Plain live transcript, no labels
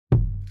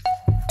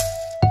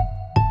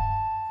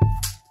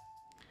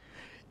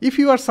If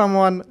you are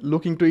someone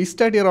looking to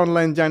start your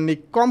online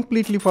journey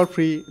completely for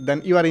free,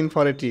 then you are in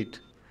for a treat.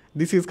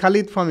 This is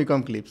Khalid from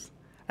Ecommerce,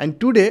 and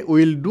today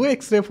we will do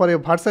X-ray for a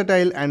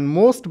versatile and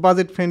most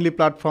budget-friendly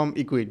platform,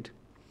 Ecwid.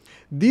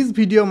 This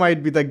video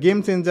might be the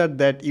game changer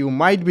that you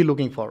might be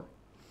looking for.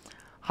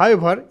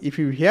 However, if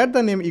you hear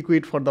the name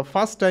Ecwid for the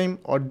first time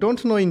or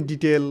don't know in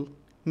detail,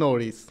 no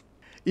worries.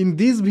 In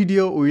this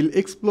video, we will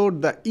explore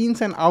the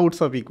ins and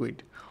outs of Ecwid.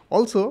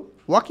 Also,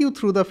 walk you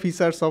through the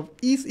features of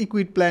each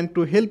Ecwid plan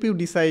to help you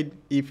decide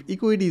if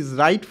Ecwid is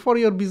right for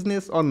your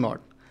business or not.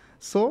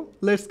 So,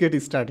 let's get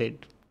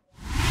started.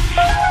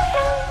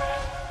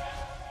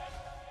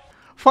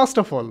 First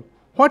of all,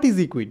 what is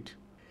Ecwid?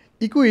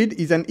 Ecwid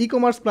is an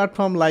e-commerce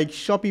platform like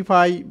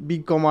Shopify,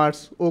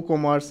 BigCommerce,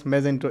 WooCommerce,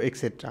 Magento,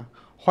 etc.,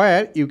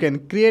 where you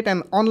can create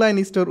an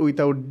online store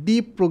without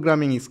deep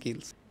programming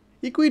skills.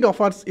 Ecwid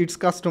offers its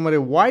customer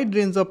a wide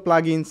range of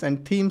plugins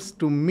and themes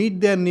to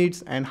meet their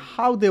needs and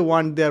how they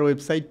want their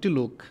website to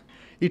look.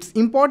 It's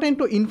important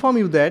to inform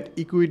you that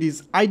Ecwid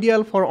is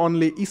ideal for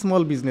only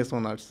small business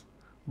owners.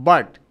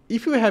 But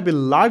if you have a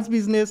large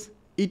business,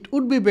 it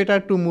would be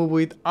better to move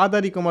with other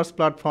e-commerce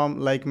platforms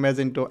like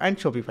Magento and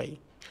Shopify.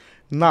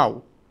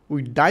 Now,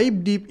 we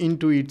dive deep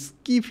into its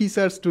key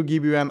features to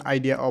give you an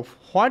idea of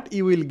what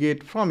you will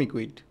get from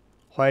Ecwid,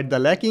 what the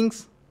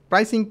lackings,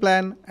 pricing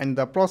plan, and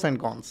the pros and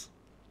cons.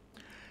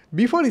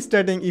 Before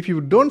starting, if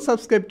you don't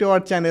subscribe to our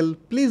channel,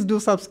 please do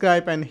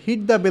subscribe and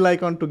hit the bell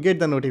icon to get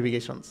the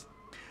notifications.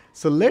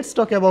 So let's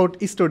talk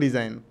about store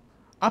design.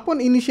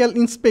 Upon initial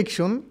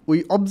inspection,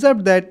 we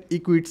observed that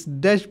Ecwid's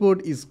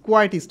dashboard is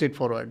quite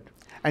straightforward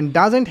and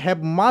doesn't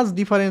have much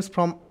difference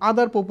from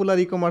other popular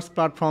e-commerce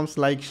platforms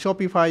like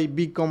Shopify,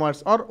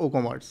 BigCommerce or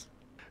WooCommerce.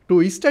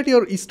 To start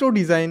your store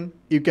design,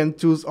 you can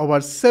choose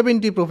over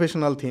 70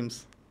 professional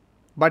themes.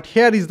 But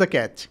here is the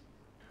catch.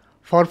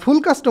 For full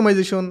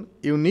customization,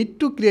 you need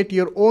to create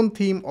your own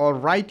theme or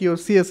write your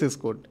CSS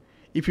code.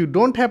 If you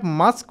don't have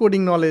much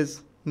coding knowledge,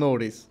 no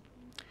worries.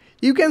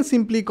 You can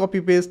simply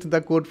copy-paste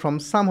the code from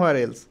somewhere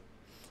else.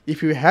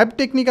 If you have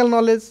technical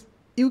knowledge,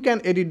 you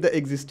can edit the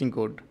existing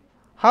code.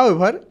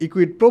 However,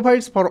 Ecwid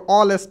provides for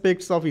all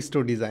aspects of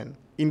store design,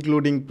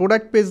 including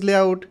product page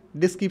layout,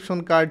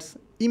 description cards,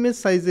 image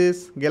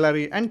sizes,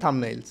 gallery, and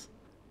thumbnails.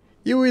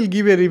 You will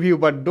give a review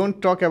but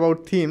don't talk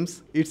about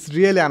themes, it's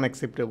really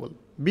unacceptable,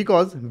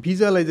 because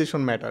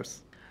visualization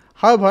matters.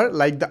 However,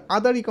 like the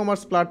other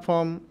e-commerce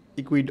platform,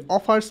 Ecwid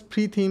offers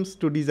free themes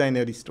to design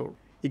your store.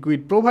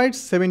 Ecwid provides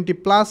 70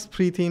 plus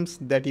free themes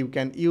that you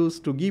can use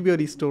to give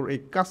your store a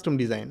custom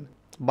design.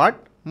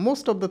 But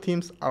most of the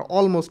themes are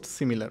almost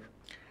similar.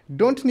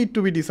 Don't need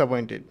to be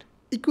disappointed.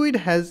 Ecwid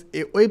has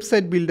a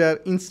website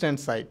builder instant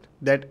site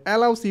that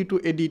allows you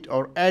to edit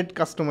or add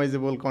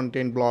customizable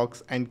content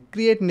blocks and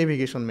create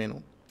navigation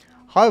menu.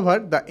 However,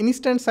 the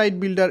instant site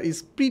builder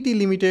is pretty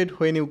limited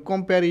when you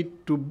compare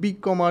it to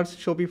BigCommerce,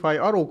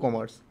 Shopify or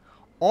WooCommerce.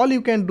 All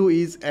you can do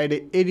is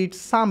edit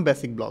some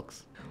basic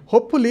blocks.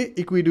 Hopefully,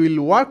 Ecwid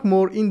will work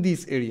more in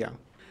this area.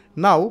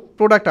 Now,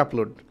 product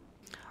upload.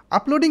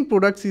 Uploading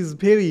products is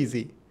very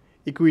easy.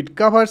 Ecwid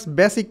covers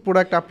basic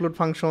product upload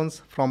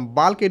functions from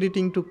bulk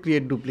editing to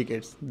create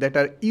duplicates that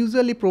are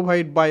usually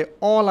provided by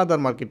all other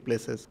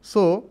marketplaces.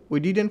 So, we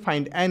didn't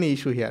find any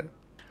issue here.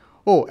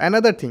 Oh,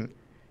 another thing.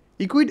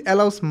 Ecwid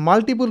allows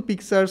multiple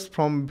pictures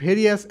from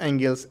various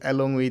angles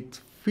along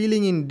with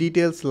filling in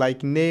details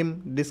like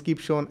name,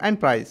 description, and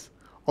price.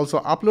 Also,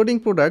 uploading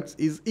products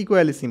is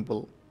equally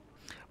simple.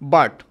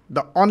 But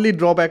the only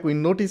drawback we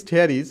noticed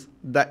here is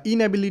the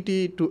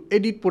inability to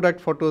edit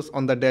product photos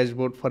on the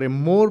dashboard for a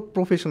more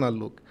professional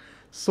look.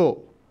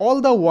 So,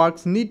 all the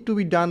works need to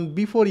be done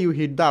before you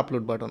hit the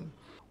upload button.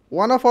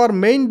 One of our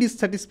main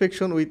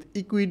dissatisfaction with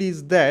Ecwid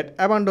is that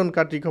abandoned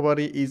cart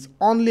recovery is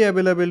only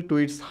available to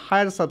its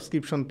higher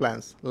subscription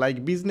plans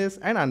like Business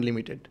and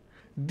Unlimited.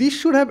 This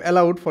should have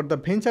allowed for the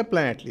Venture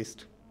plan at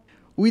least.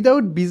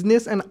 Without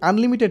Business and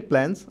Unlimited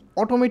plans,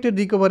 automated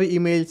recovery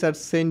emails are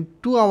sent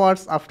 2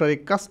 hours after a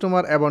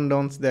customer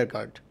abandons their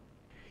cart.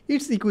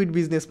 It's Ecwid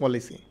business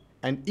policy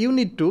and you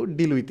need to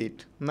deal with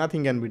it.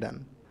 Nothing can be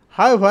done.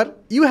 However,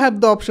 you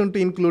have the option to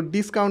include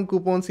discount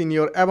coupons in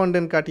your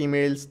abandoned cart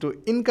emails to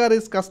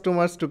encourage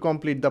customers to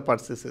complete the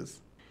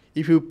purchases.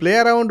 If you play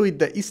around with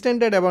the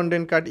standard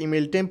abandoned cart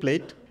email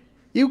template,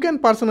 you can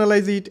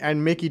personalize it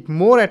and make it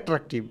more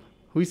attractive,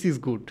 which is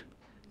good.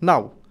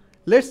 Now,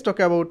 let's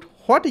talk about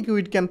what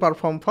Ecwid can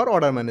perform for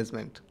order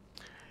management.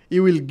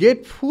 You will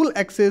get full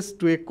access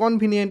to a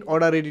convenient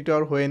order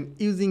editor when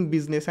using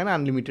Business and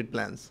Unlimited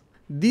plans.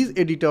 This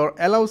editor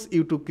allows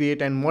you to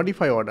create and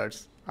modify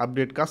orders,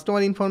 update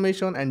customer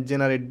information, and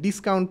generate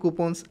discount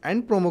coupons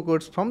and promo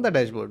codes from the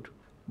dashboard.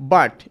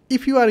 But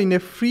if you are in a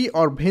free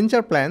or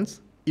venture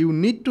plans, you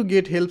need to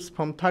get help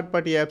from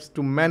third-party apps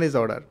to manage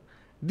order.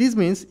 This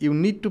means you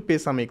need to pay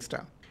some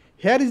extra.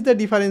 Here is the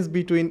difference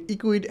between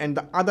Ecwid and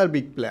the other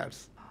big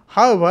players.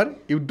 However,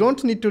 you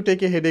don't need to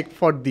take a headache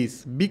for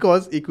this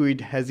because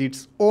Ecwid has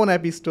its own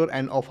app store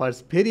and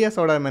offers various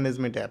order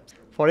management apps.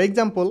 For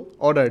example,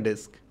 Order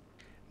Desk.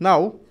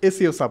 Now,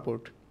 SEO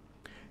support.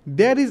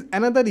 There is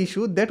another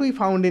issue that we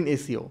found in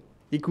SEO.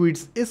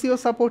 Ecwid's SEO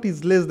support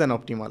is less than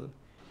optimal.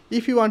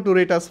 If you want to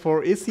rate us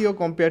for SEO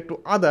compared to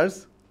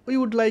others, we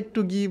would like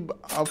to give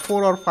a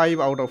 4 or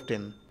 5 out of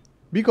 10.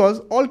 Because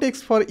all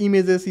text for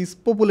images is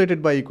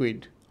populated by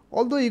Ecwid,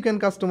 although you can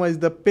customize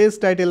the page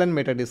title and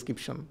meta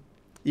description.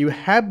 You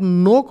have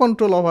no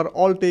control over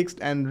all text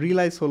and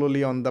rely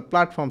solely on the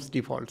platform's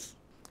defaults.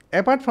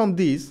 Apart from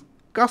these,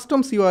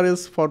 custom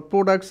URLs for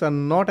products are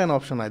not an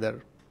option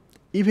either.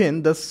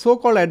 Even the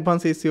so-called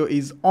advanced SEO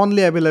is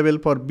only available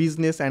for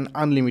business and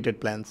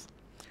unlimited plans.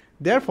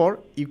 Therefore,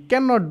 you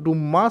cannot do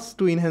much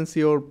to enhance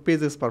your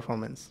page's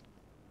performance.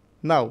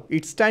 Now,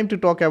 it's time to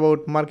talk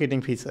about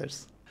marketing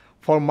features.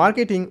 For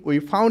marketing, we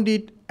found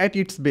it at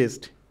its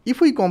best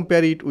if we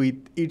compare it with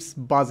its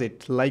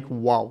budget, like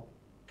wow.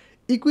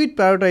 Ecwid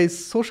prioritizes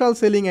social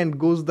selling and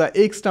goes the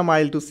extra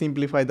mile to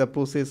simplify the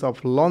process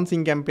of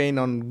launching campaign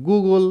on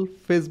Google,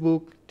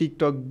 Facebook,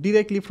 TikTok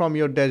directly from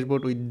your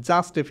dashboard with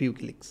just a few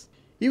clicks.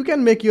 You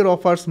can make your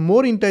offers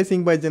more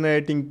enticing by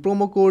generating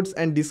promo codes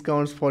and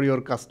discounts for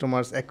your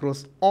customers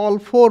across all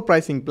 4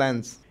 pricing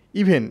plans.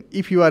 Even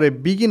if you are a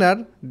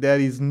beginner, there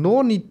is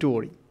no need to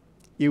worry.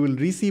 You will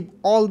receive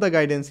all the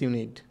guidance you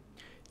need.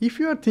 If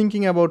you are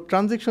thinking about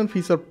transaction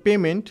fees or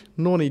payment,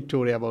 no need to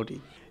worry about it.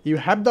 You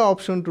have the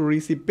option to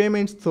receive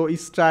payments through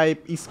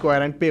Stripe,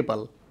 Square and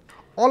PayPal.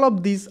 All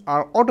of these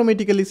are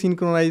automatically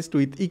synchronized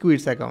with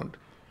Ecwid's account.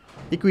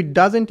 Ecwid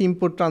doesn't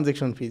import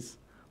transaction fees,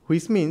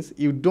 which means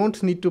you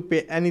don't need to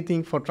pay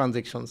anything for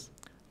transactions.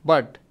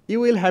 But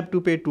you will have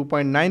to pay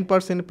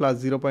 2.9%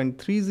 plus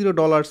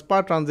 $0.30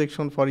 per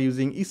transaction for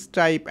using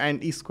Stripe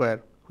and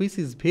Square, which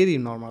is very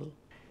normal.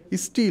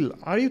 Still,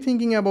 are you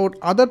thinking about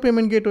other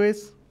payment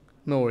gateways?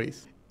 No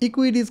worries.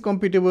 Ecwid is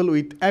compatible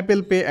with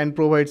Apple Pay and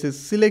provides a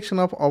selection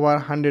of over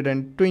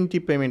 120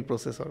 payment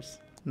processors.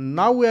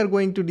 Now we are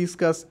going to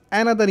discuss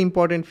another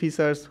important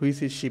feature,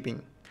 which is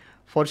shipping.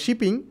 For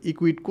shipping,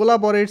 Ecwid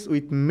collaborates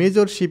with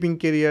major shipping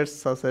carriers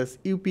such as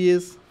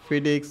UPS,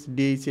 FedEx,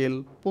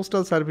 DHL,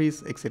 Postal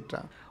Service,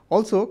 etc.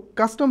 Also,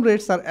 custom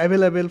rates are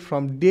available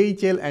from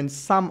DHL and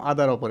some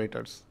other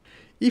operators.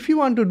 If you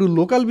want to do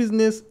local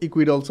business,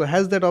 Ecwid also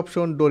has that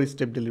option,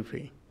 doorstep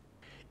delivery.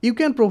 You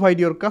can provide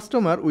your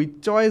customer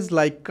with choice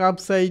like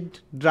curbside,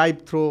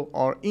 drive-through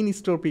or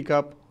in-store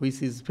pickup,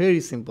 which is very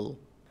simple.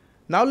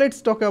 Now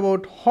let's talk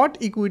about what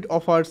Ecwid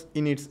offers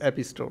in its App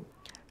Store.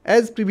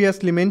 As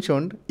previously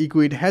mentioned,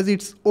 Ecwid has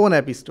its own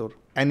App Store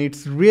and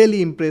it's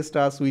really impressed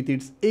us with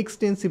its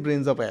extensive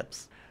range of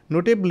apps.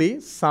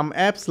 Notably, some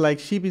apps like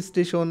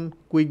ShipStation,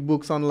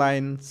 QuickBooks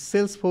Online,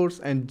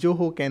 Salesforce and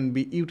Zoho can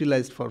be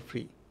utilized for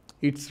free.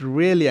 It's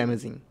really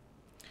amazing.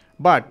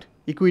 But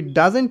Ecwid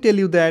doesn't tell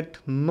you that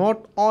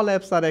not all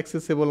apps are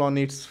accessible on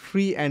its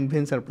free and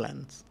venture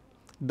plans.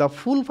 The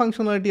full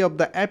functionality of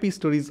the App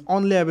Store is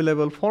only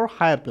available for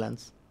higher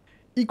plans.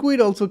 Ecwid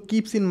also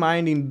keeps in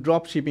mind in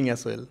dropshipping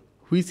as well,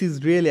 which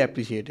is really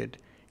appreciated.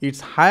 Its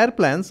higher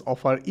plans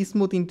offer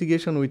smooth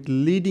integration with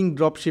leading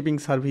dropshipping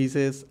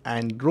services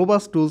and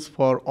robust tools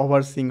for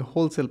overseeing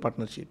wholesale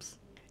partnerships.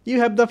 You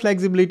have the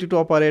flexibility to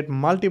operate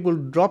multiple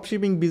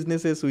dropshipping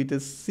businesses with a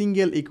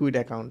single Ecwid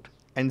account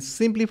and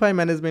simplify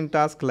management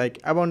tasks like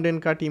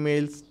abandoned cart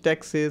emails,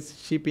 taxes,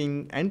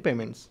 shipping, and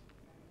payments.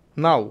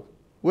 Now,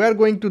 we are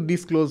going to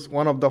disclose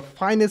one of the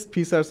finest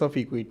features of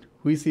Ecwid,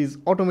 which is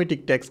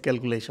automatic tax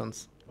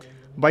calculations.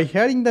 By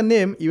hearing the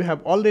name, you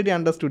have already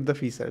understood the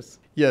features.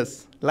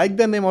 Yes, like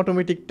the name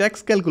automatic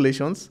tax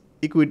calculations,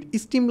 Ecwid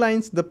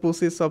streamlines the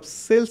process of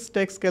sales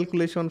tax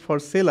calculation for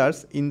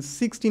sellers in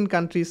 16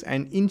 countries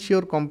and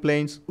ensure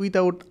compliance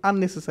without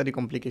unnecessary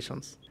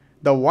complications.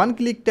 The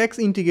one-click tax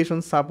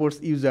integration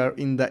supports users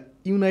in the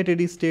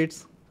United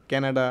States,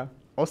 Canada,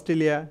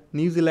 Australia,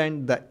 New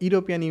Zealand, the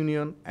European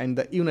Union, and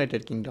the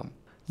United Kingdom.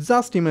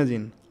 Just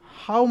imagine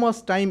how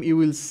much time you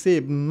will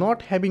save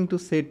not having to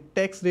set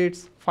tax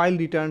rates, file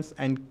returns,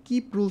 and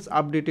keep rules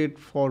updated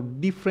for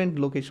different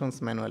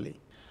locations manually.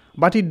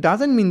 But it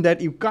doesn't mean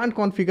that you can't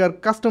configure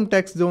custom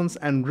tax zones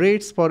and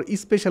rates for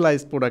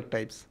specialized product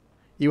types.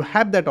 You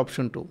have that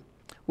option too.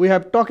 We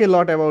have talked a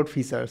lot about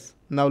features.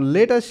 Now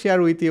let us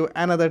share with you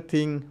another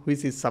thing,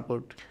 which is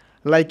support.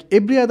 Like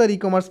every other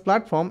e-commerce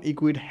platform,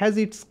 Ecwid has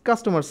its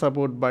customer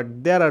support,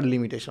 but there are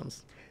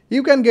limitations.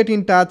 You can get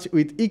in touch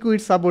with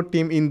Ecwid support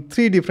team in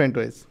 3 different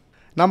ways.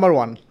 Number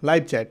 1,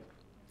 live chat.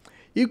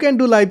 You can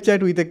do live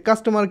chat with a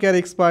customer care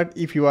expert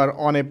if you are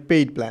on a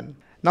paid plan.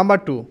 Number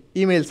 2,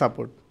 email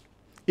support.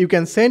 You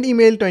can send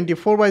email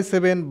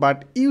 24/7,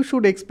 but you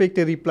should expect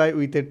a reply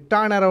with a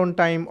turnaround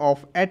time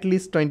of at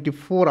least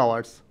 24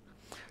 hours.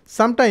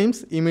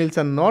 Sometimes emails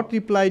are not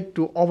replied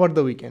to over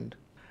the weekend.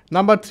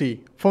 Number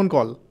 3, phone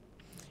call.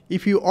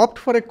 If you opt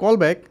for a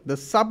callback, the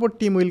support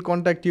team will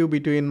contact you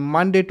between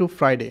Monday to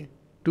Friday,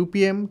 2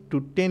 p.m.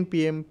 to 10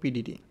 p.m.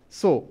 PDT.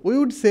 So we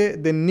would say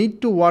they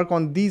need to work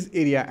on this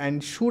area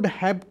and should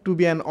have to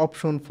be an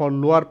option for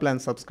lower plan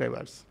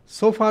subscribers.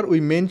 So far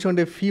we mentioned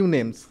a few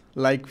names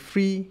like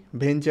free,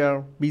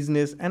 venture,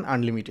 business and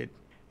unlimited.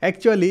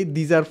 Actually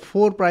these are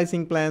 4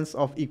 pricing plans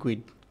of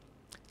Ecwid.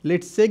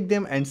 Let's check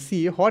them and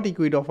see what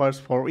Ecwid offers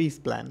for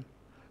each plan.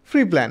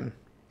 Free plan.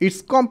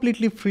 It's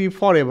completely free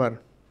forever.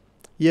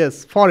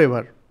 Yes,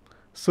 forever.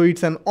 So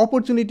it's an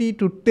opportunity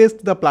to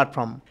test the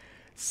platform.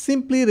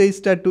 Simply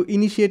register to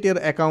initiate your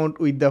account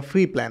with the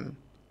free plan.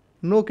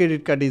 No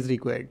credit card is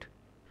required.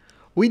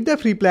 With the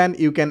free plan,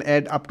 you can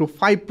add up to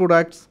 5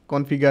 products,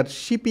 configure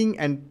shipping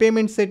and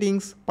payment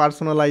settings,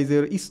 personalize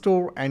your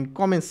store and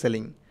comment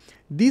selling.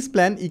 This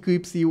plan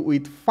equips you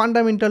with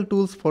fundamental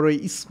tools for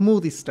a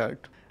smooth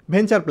start.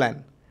 Venture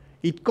plan.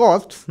 It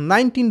costs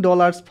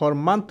 $19 for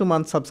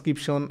month-to-month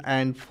subscription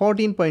and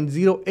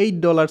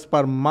 $14.08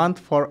 per month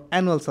for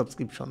annual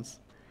subscriptions.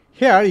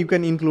 Here you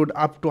can include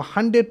up to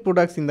 100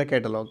 products in the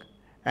catalog,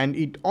 and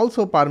it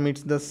also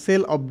permits the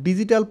sale of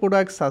digital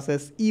products such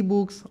as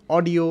ebooks,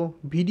 audio,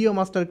 video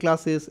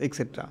masterclasses,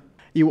 etc.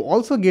 You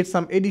also get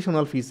some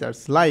additional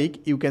features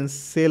like you can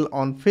sell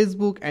on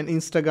Facebook and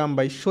Instagram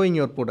by showing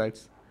your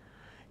products,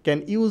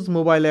 can use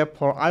mobile app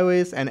for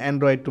iOS and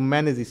Android to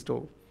manage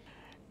store,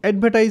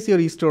 advertise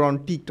your store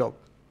on TikTok,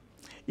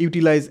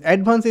 utilize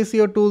advanced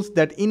SEO tools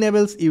that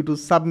enables you to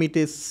submit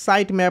a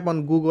sitemap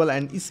on Google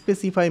and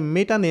specify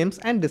meta names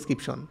and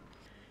description,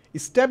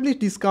 establish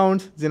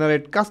discounts,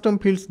 generate custom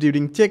fields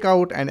during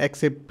checkout and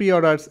accept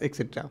pre-orders,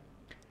 etc.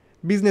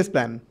 Business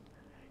plan.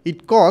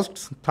 It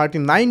costs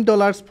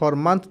 $39 for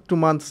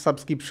month-to-month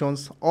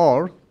subscriptions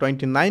or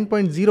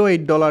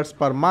 $29.08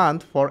 per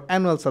month for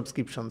annual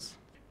subscriptions.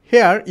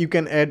 Here you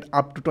can add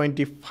up to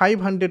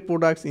 2,500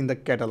 products in the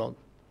catalog.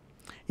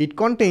 It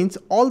contains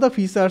all the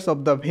features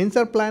of the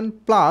venture plan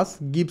plus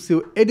gives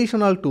you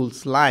additional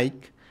tools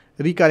like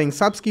recurring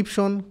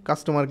subscription,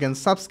 customer can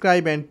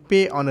subscribe and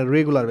pay on a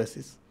regular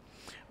basis,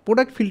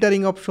 product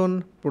filtering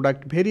option,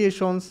 product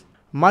variations,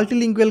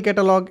 multilingual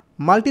catalog,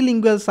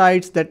 multilingual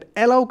sites that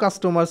allow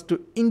customers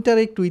to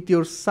interact with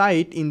your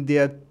site in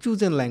their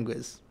chosen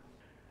language.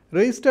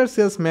 Register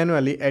sales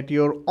manually at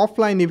your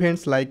offline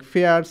events like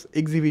fairs,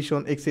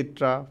 exhibition,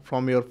 etc.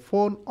 from your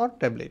phone or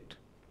tablet.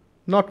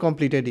 Not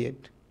completed yet.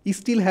 You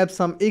still have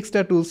some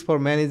extra tools for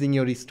managing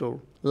your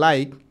store,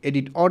 like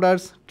edit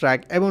orders,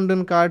 track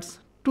abandoned carts,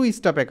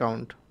 2-step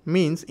account,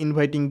 means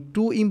inviting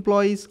 2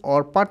 employees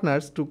or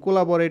partners to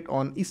collaborate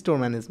on store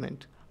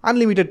management.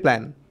 Unlimited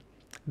plan.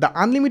 The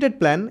unlimited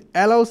plan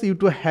allows you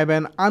to have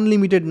an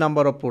unlimited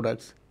number of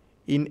products.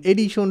 In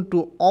addition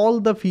to all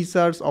the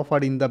features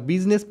offered in the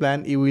business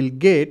plan, you will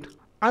get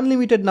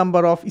unlimited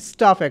number of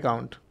staff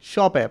account,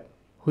 shop app,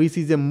 which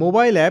is a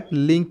mobile app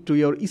linked to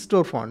your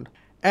storefront,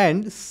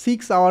 and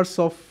 6 hours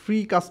of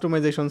free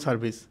customization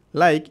service.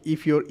 Like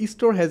if your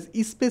store has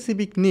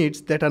specific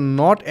needs that are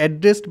not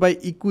addressed by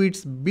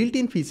Ecwid's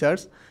built-in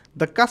features,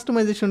 the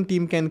customization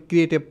team can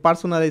create a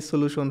personalized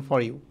solution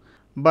for you.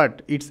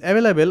 But it's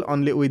available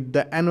only with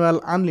the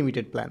annual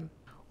unlimited plan.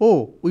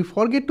 Oh, we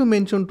forget to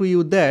mention to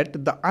you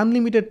that the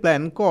unlimited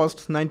plan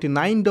costs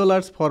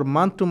 $99 for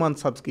month-to-month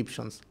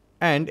subscriptions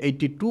and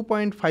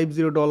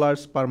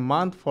 $82.50 per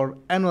month for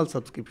annual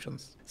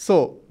subscriptions.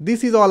 So,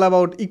 this is all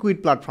about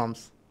Ecwid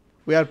platforms.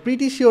 We are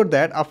pretty sure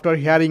that after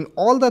hearing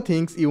all the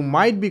things you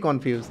might be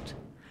confused.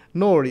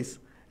 No worries,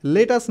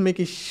 let us make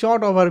a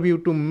short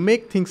overview to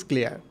make things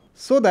clear,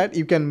 so that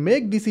you can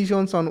make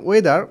decisions on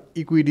whether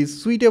Ecwid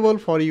is suitable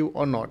for you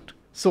or not.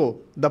 So,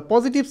 the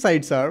positive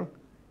sides are,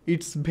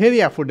 it's very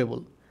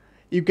affordable.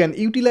 You can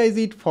utilize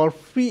it for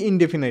free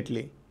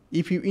indefinitely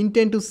if you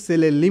intend to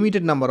sell a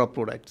limited number of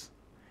products.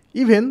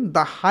 Even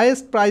the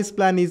highest price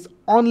plan is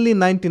only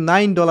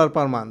 $99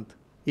 per month.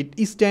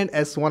 It stands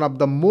as one of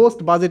the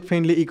most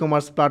budget-friendly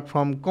e-commerce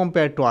platforms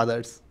compared to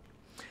others.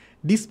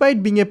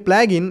 Despite being a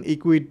plugin,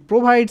 Ecwid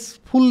provides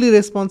fully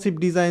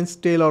responsive designs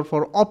tailored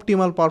for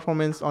optimal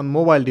performance on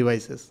mobile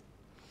devices.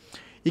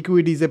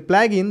 Ecwid is a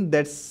plugin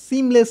that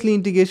seamlessly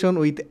integration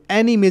with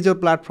any major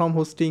platform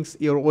hosting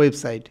your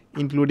website,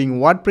 including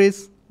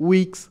WordPress,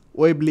 Wix,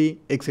 Weebly,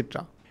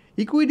 etc.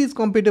 Ecwid is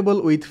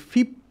compatible with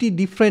 50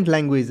 different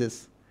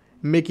languages,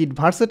 make it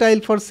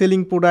versatile for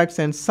selling products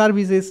and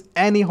services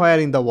anywhere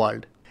in the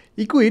world.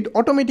 Ecwid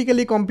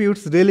automatically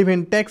computes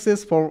relevant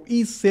taxes for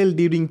each sale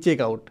during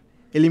checkout,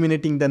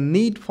 eliminating the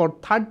need for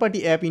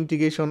third-party app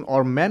integration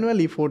or manual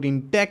effort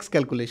in tax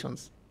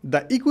calculations.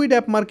 The Ecwid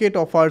app market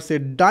offers a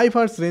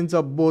diverse range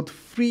of both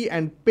free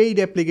and paid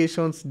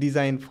applications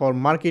designed for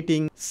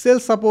marketing,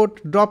 sales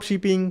support,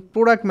 dropshipping,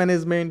 product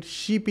management,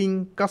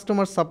 shipping,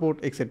 customer support,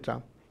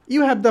 etc.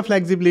 You have the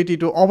flexibility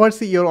to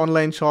oversee your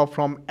online shop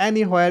from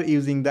anywhere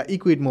using the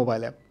Ecwid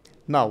mobile app.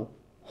 Now,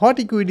 what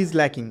Ecwid is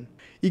lacking?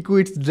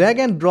 Ecwid's drag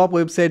and drop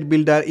website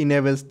builder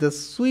enables the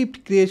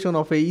swift creation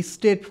of a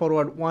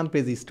straightforward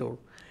one-page store.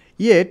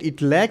 Yet,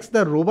 it lacks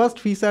the robust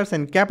features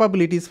and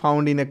capabilities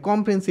found in a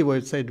comprehensive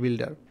website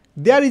builder.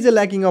 There is a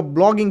lacking of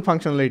blogging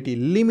functionality,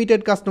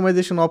 limited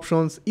customization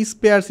options,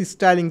 sparse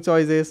styling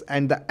choices,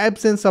 and the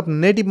absence of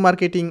native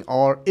marketing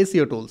or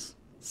SEO tools.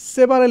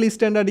 Several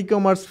standard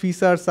e-commerce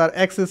features are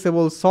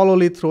accessible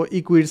solely through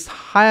Ecwid's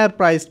higher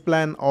priced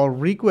plan or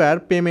require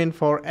payment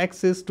for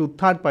access to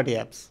third-party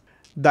apps.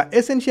 The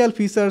essential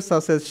features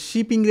such as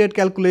shipping rate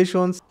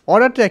calculations,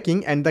 order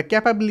tracking, and the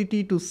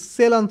capability to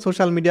sell on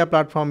social media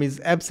platform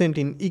is absent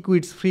in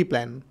Ecwid's free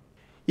plan.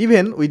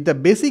 Even with the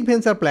basic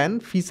venture plan,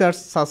 features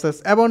such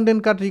as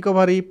abandoned cart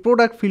recovery,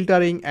 product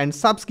filtering, and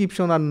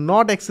subscription are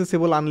not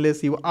accessible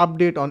unless you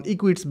update on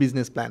Ecwid's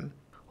business plan.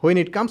 When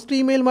it comes to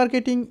email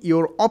marketing,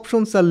 your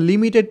options are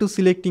limited to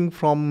selecting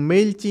from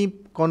MailChimp,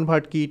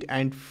 ConvertKit,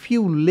 and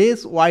few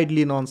less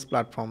widely known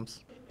platforms.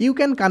 You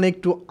can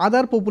connect to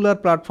other popular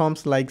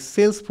platforms like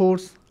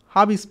Salesforce,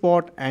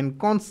 HubSpot, and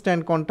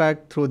Constant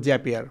Contact through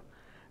Zapier.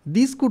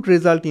 This could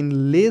result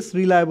in less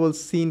reliable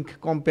sync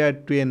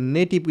compared to a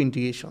native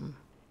integration.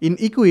 In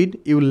Ecwid,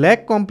 you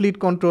lack complete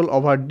control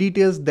over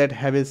details that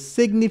have a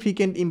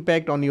significant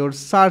impact on your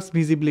search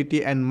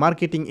visibility and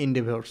marketing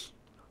endeavors.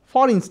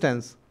 For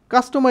instance,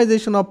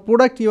 customization of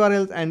product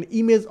URLs and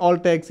image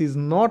alt tags is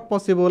not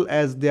possible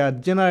as they are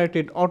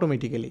generated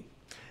automatically.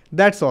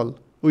 That's all.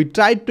 We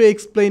tried to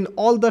explain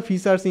all the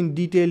features in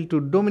detail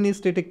to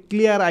demonstrate a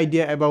clear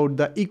idea about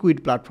the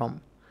Ecwid platform.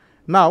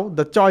 Now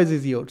the choice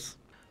is yours.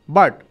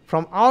 But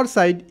from our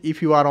side, if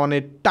you are on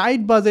a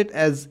tight budget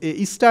as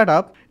a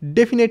startup,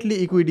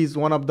 definitely Ecwid is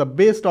one of the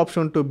best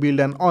options to build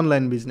an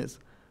online business,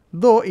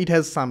 though it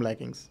has some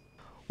lackings.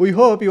 We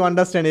hope you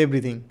understand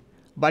everything.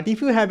 But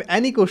if you have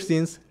any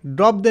questions,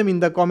 drop them in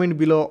the comment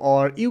below,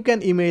 or you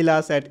can email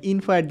us at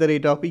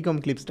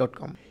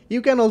info@ecomclips.com.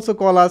 You can also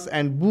call us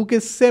and book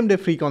a same-day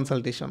free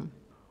consultation.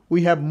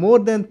 We have more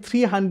than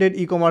 300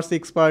 e-commerce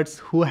experts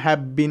who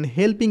have been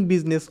helping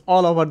business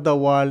all over the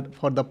world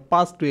for the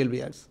past 12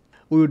 years.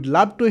 We would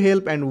love to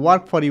help and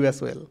work for you as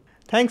well.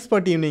 Thanks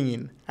for tuning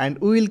in, and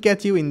we will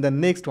catch you in the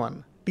next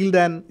one. Till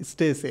then,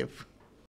 stay safe.